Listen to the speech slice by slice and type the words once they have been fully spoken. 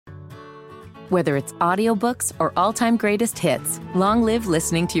Whether it's audiobooks or all-time greatest hits, long live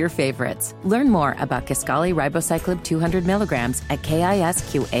listening to your favorites. Learn more about Kisqali Ribociclib 200 milligrams at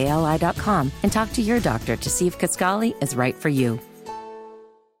KISQALI.com and talk to your doctor to see if Kisqali is right for you.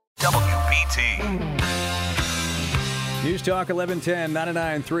 WBT. News Talk 1110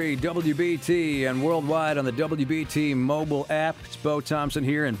 99.3 WBT and worldwide on the WBT mobile app. It's Bo Thompson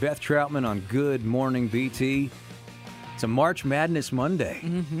here and Beth Troutman on Good Morning BT. It's a March Madness Monday.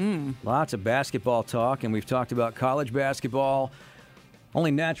 Lots of basketball talk, and we've talked about college basketball. Only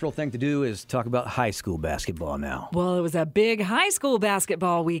natural thing to do is talk about high school basketball now. Well, it was a big high school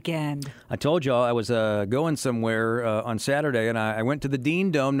basketball weekend. I told y'all I was going somewhere on Saturday, and I went to the Dean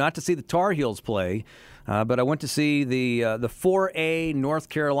Dome, not to see the Tar Heels play, but I went to see the 4A North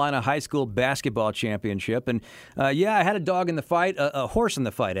Carolina High School Basketball Championship. And, I had a dog in the fight, a horse in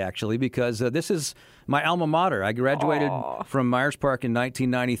the fight, actually, because this is my alma mater. I graduated from Myers Park in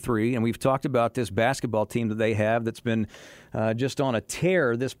 1993, and we've talked about this basketball team that they have that's been just on a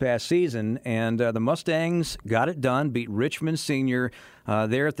tear this past season. And the Mustangs got it done, beat Richmond Senior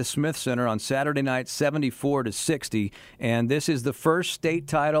there at the Smith Center on Saturday night, 74-60. And this is the first state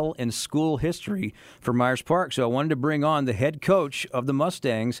title in school history for Myers Park. So I wanted to bring on the head coach of the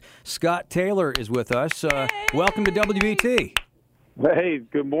Mustangs. Scott Taylor is with us. Welcome to WBT. Hey,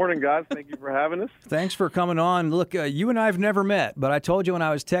 good morning, guys. Thank you for having us. Thanks for coming on. Look, you and I have never met, but I told you when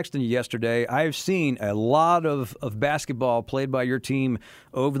I was texting you yesterday, I've seen a lot of basketball played by your team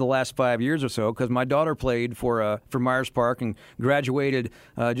over the last 5 years or so, because my daughter played for Myers Park and graduated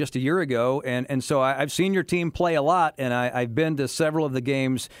just a year ago. And so I've seen your team play a lot, and I've been to several of the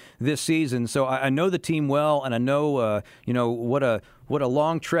games this season. So I know the team well, and I know, what a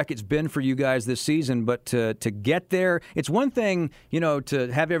long trek it's been for you guys this season. But to get there, it's one thing, to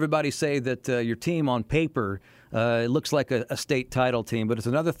have everybody say that your team on paper it looks like a state title team, but it's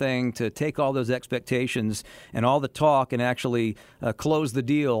another thing to take all those expectations and all the talk and actually close the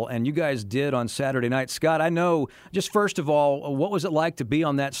deal. And you guys did on Saturday night. Scott, I know, just first of all, what was it like to be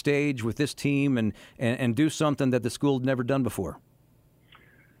on that stage with this team and do something that the school had never done before?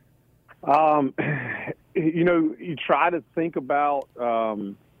 You try to think about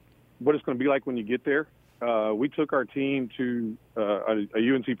what it's going to be like when you get there. We took our team to a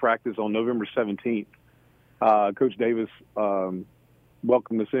UNC practice on November 17th. Coach Davis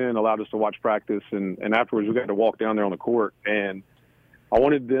welcomed us in, allowed us to watch practice, and afterwards we got to walk down there on the court. And I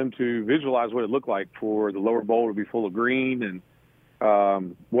wanted them to visualize what it looked like for the lower bowl to be full of green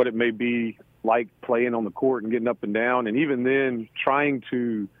and what it may be like playing on the court and getting up and down. And even then, trying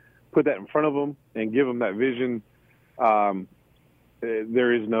to put that in front of them and give them that vision,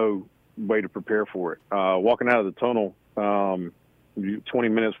 there is no way to prepare for it. Walking out of the tunnel 20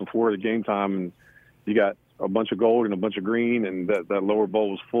 minutes before the game time, and you got a bunch of gold and a bunch of green, and that lower bowl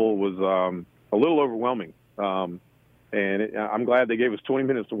was full, was a little overwhelming. I'm glad they gave us 20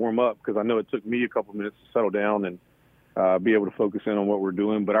 minutes to warm up, because I know it took me a couple minutes to settle down and be able to focus in on what we're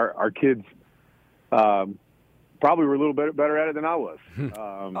doing. But our kids probably were a little bit better at it than I was.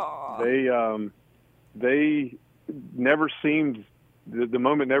 They never seemed, the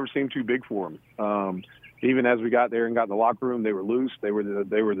moment never seemed too big for them. Even as we got there and got in the locker room, they were loose. They were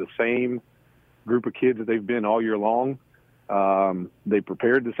the same group of kids that they've been all year long. They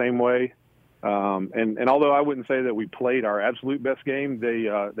prepared the same way. And although I wouldn't say that we played our absolute best game,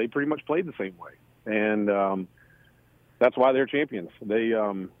 they pretty much played the same way. And that's why they're champions.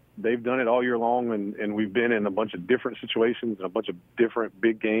 They've done it all year long, and we've been in a bunch of different situations and a bunch of different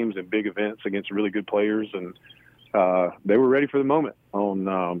big games and big events against really good players, and they were ready for the moment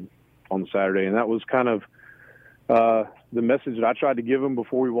on Saturday. And that was kind of the message that I tried to give them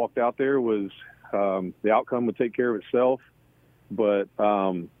before we walked out there, was the outcome would take care of itself. But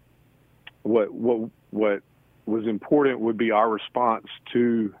what was important would be our response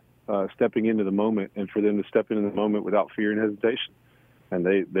to stepping into the moment, and for them to step into the moment without fear and hesitation. And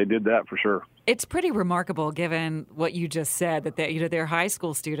they did that for sure. It's pretty remarkable, given what you just said, that they're high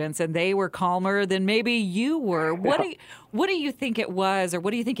school students and they were calmer than maybe you were. What do you think it was, or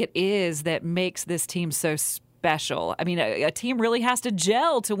what do you think it is that makes this team so special? I mean, a team really has to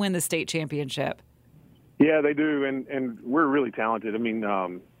gel to win the state championship. Yeah, they do, and we're really talented. I mean,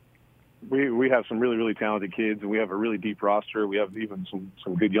 we have some really, really talented kids, and we have a really deep roster. We have even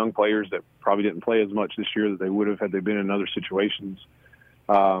some good young players that probably didn't play as much this year that they would have had they been in other situations.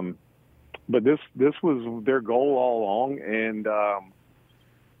 But this was their goal all along, and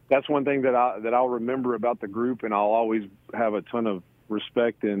that's one thing that I'll remember about the group, and I'll always have a ton of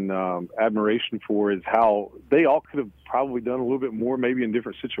respect and admiration for, is how they all could have probably done a little bit more, maybe in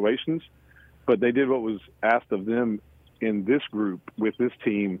different situations, but they did what was asked of them in this group with this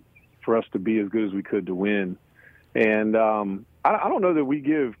team for us to be as good as we could to win. And I don't know that we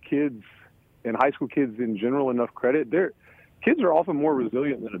give kids and high school kids in general enough credit. Kids are often more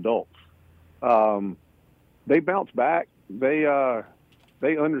resilient than adults. They bounce back. They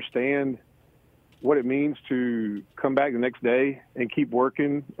understand what it means to come back the next day and keep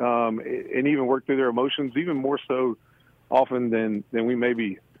working, and even work through their emotions, even more so often than we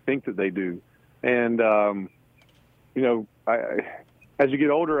maybe think that they do. And as you get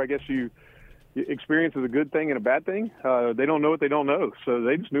older, I guess experience is a good thing and a bad thing. They don't know what they don't know, so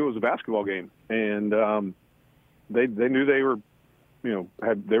they just knew it was a basketball game, and they knew they were, knew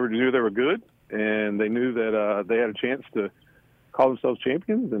they were good, and they knew that they had a chance to call themselves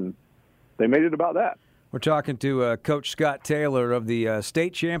champions, and they made it about that. We're talking to Coach Scott Taylor of the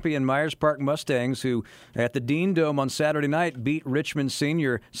state champion Myers Park Mustangs, who at the Dean Dome on Saturday night beat Richmond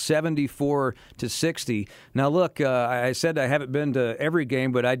Senior 74-60. Now, look, I said I haven't been to every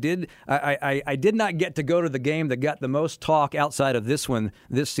game, but I did. I did not get to go to the game that got the most talk outside of this one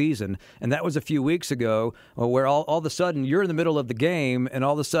this season, and that was a few weeks ago, where all of a sudden you're in the middle of the game, and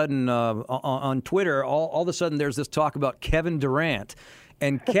all of a sudden on Twitter, all of a sudden there's this talk about Kevin Durant.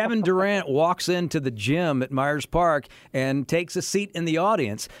 And Kevin Durant walks into the gym at Myers Park and takes a seat in the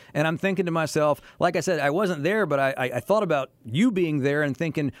audience. And I'm thinking to myself, like I said, I wasn't there, but I thought about you being there and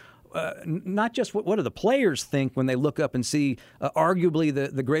thinking, not just what do the players think when they look up and see arguably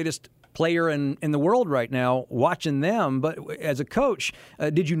the greatest player in the world right now, watching them, but as a coach,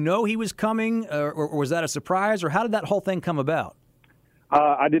 did you know he was coming, or was that a surprise, or how did that whole thing come about?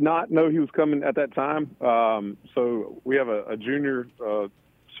 I did not know he was coming at that time. So we have a junior,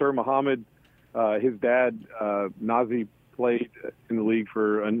 Sir Muhammad. His dad, Nazi, played in the league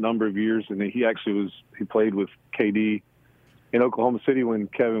for a number of years, and he played with KD in Oklahoma City when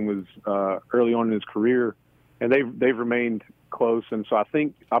Kevin was early on in his career, and they've remained close. And so I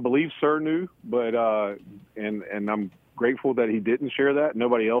believe Sir knew, but and I'm grateful that he didn't share that.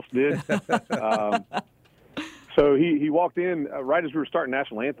 Nobody else did. So he walked in right as we were starting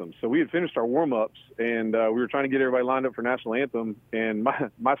national anthem. So we had finished our warm-ups, and we were trying to get everybody lined up for national anthem. And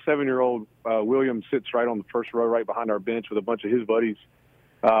my 7-year-old William sits right on the first row, right behind our bench with a bunch of his buddies.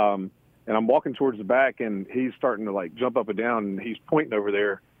 And I'm walking towards the back, and he's starting to jump up and down, and he's pointing over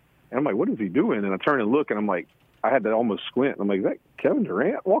there. And I'm like, what is he doing? And I turn and look, and I'm like, I had to almost squint. I'm like, is that Kevin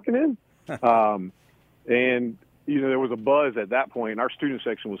Durant walking in? And there was a buzz at that point. Our student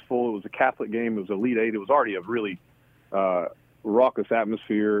section was full. It was a Catholic game. It was Elite Eight. It was already a really raucous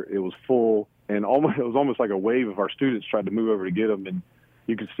atmosphere. It was full, and it was almost like a wave of our students tried to move over to get them. And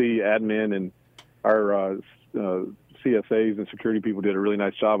you could see admin and our CSAs and security people did a really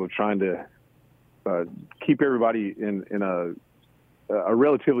nice job of trying to keep everybody in a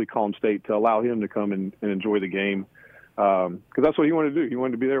relatively calm state to allow him to come and enjoy the game, because that's what he wanted to do. He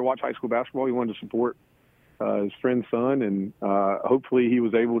wanted to be there to watch high school basketball. He wanted to support his friend's son, and hopefully he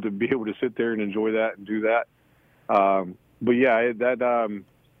was able to sit there and enjoy that and do that. But yeah, that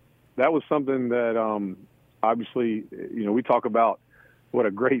was something that obviously, we talk about what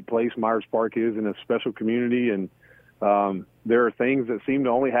a great place Myers Park is and a special community, and there are things that seem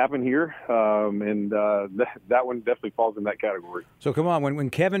to only happen here, and that one definitely falls in that category. So come on, when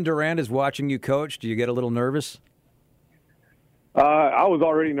Kevin Durant is watching you coach, do you get a little nervous? I was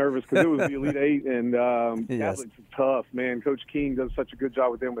already nervous because it was the Elite Eight, and Yes. Catholics are tough, man. Coach King does such a good job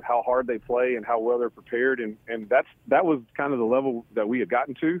with them with how hard they play and how well they're prepared, and that was kind of the level that we had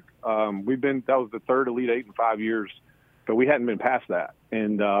gotten to. That was the third Elite Eight in 5 years, but we hadn't been past that,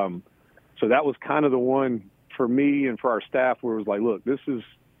 and so that was kind of the one for me and for our staff where it was like, look, this is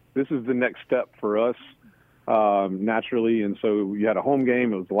the next step for us naturally, and so we had a home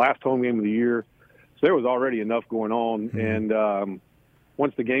game. It was the last home game of the year. There was already enough going on, and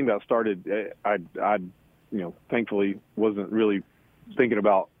once the game got started, I thankfully wasn't really thinking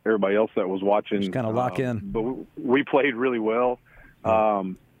about everybody else that was watching. Just kind of lock in. But we played really well,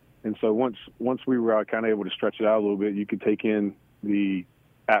 and so once we were kind of able to stretch it out a little bit, you could take in the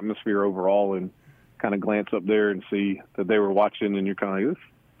atmosphere overall and kind of glance up there and see that they were watching, and you're kind of like,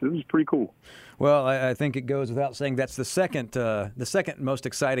 this is pretty cool. Well, I think it goes without saying that's the second most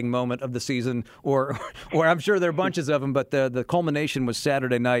exciting moment of the season, or I'm sure there are bunches of them, but the culmination was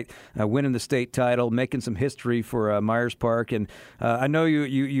Saturday night, winning the state title, making some history for Myers Park. And I know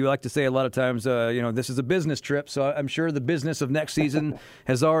you like to say a lot of times, this is a business trip, so I'm sure the business of next season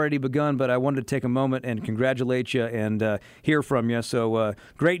has already begun, but I wanted to take a moment and congratulate you and hear from you. So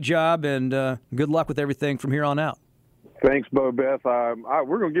great job, and good luck with everything from here on out. Thanks, Bo Beth.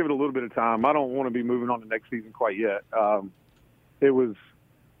 We're going to give it a little bit of time. I don't want to be moving on to next season quite yet. It was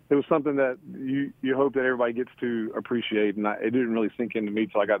it was something that you hope that everybody gets to appreciate. And it didn't really sink into me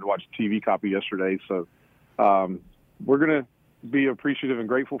till I got to watch the TV copy yesterday. So we're going to be appreciative and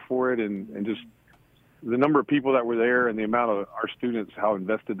grateful for it, and just the number of people that were there and the amount of our students, how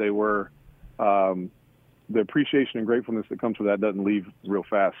invested they were. The appreciation and gratefulness that comes with that doesn't leave real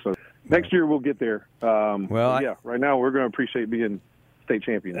fast. So next year we'll get there. Right now we're going to appreciate being state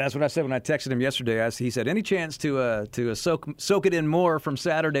champions. That's what I said when I texted him yesterday. He said any chance to soak it in more from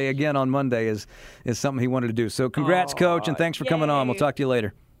Saturday again on Monday is something he wanted to do. So congrats, Coach, and thanks for coming on. We'll talk to you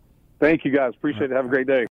later. Thank you, guys. Appreciate it. Have a great day.